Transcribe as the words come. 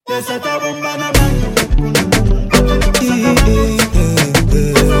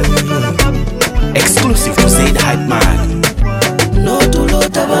Exclusive to say the hype man. No to lo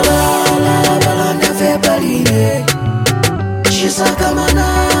tabalala, balanda fe paline. Shisaka mana,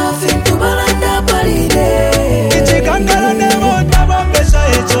 fin to balanda paline. Ichikangala nemo tabambesa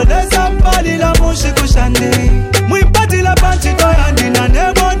echo desa pali la mushiku shande. Mwipati la panchi toyandi na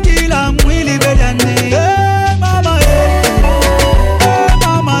nebo ndila mwili bedane. Hey mama hey, hey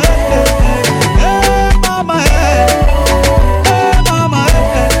mama hey, hey mama hey, hey mama hey.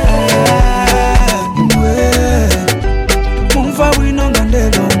 Mumfa wino ngande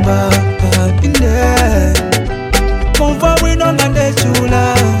lomba, inde. Mumfa wino ngande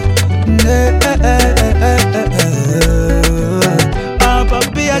chula, inde.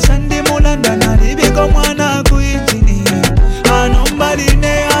 Apapia shandi mulanda na libiko mwana kuitini.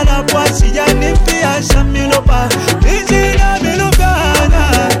 Anombaline anapwasi jani pia shamilopa. Ijina milupana,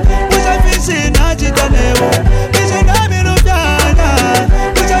 usafisi na chitanewo. Ijina milupana,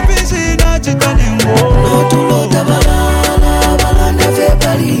 usafisi na chitanewo. No to lo tabalala, balanda fe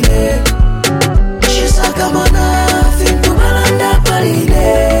paline. Shisaka mana, fin to balanda paline.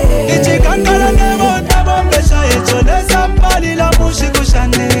 Ichikangala nemo tabambesa echo desa pali la mushiku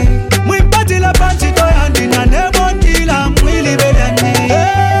shande. Mwipati la panchi toyandi na nebo ndila mwili bedani.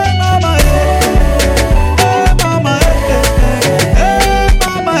 Hey mama hey, hey mama hey, hey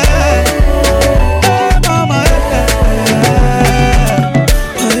mama hey, hey mama hey.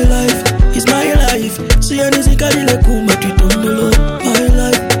 My life is my life. Siyanizikadile kuma twitombolo. My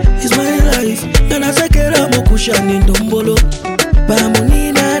life is my life. Nanasekera mokushani ndombolo.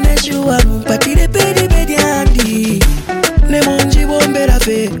 Bamunina neshuwa mumpatire pedi bedi andi. Nemonji bombera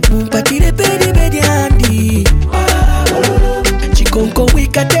fe mumpatire pedi bedi andi. Chikonko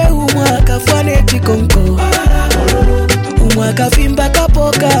wikate umwaka fwane chikonko. Umwaka fimba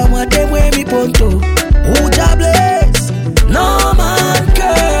kapoka mwatemwe miponto. Uja bless, no man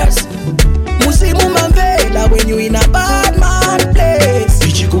curse. Musimu mambela when you in a bad man place.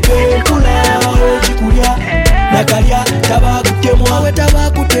 Ichikupe kula, chikulia. Nakalia, tabakutemwa, we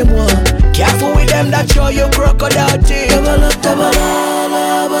tabakutemwa. Careful with them that show you crocodile teeth.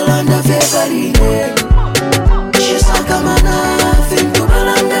 Tabalala, balanda fe paline. Shisaka mana, fin to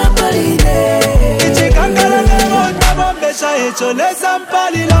balanda paline. Ichikangala nemo tabambesa echo desa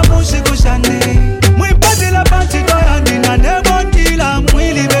pali la mushiku shande. Mwipati la panchi toyandi na nebo ndila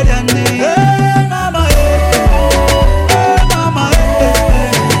mwili bedani. Hey mama hey, hey mama hey,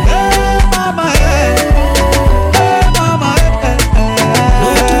 hey mama hey, hey mama No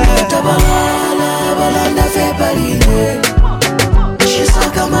to lo hey. tabalala, balanda fe paline.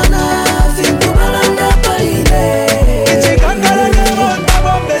 Shisaka mana, fin to balanda paline. Ichikangala nemo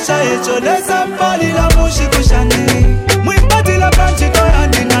tabambesa echo desa pali la mushiku shande. Mwipati la panchi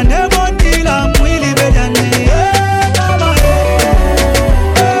toyandi na nebo ndila mwili bedani. Hey mama hey,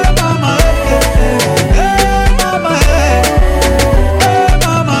 hey mama hey, hey mama hey, hey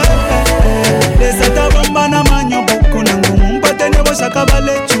mama hey. Lesa tabamba na manyo buku na ngumu mpate nebo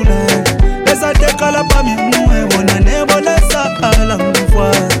shakabale chula. Lesa tekala pa mimue wana nebo lesa ala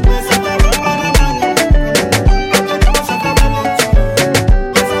mfwa.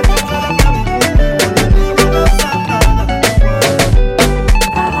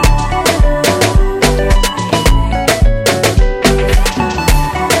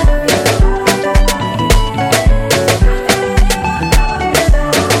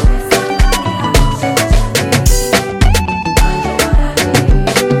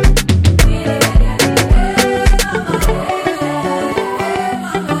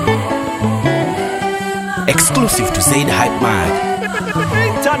 Exclusive to say the hype man.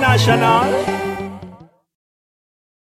 International.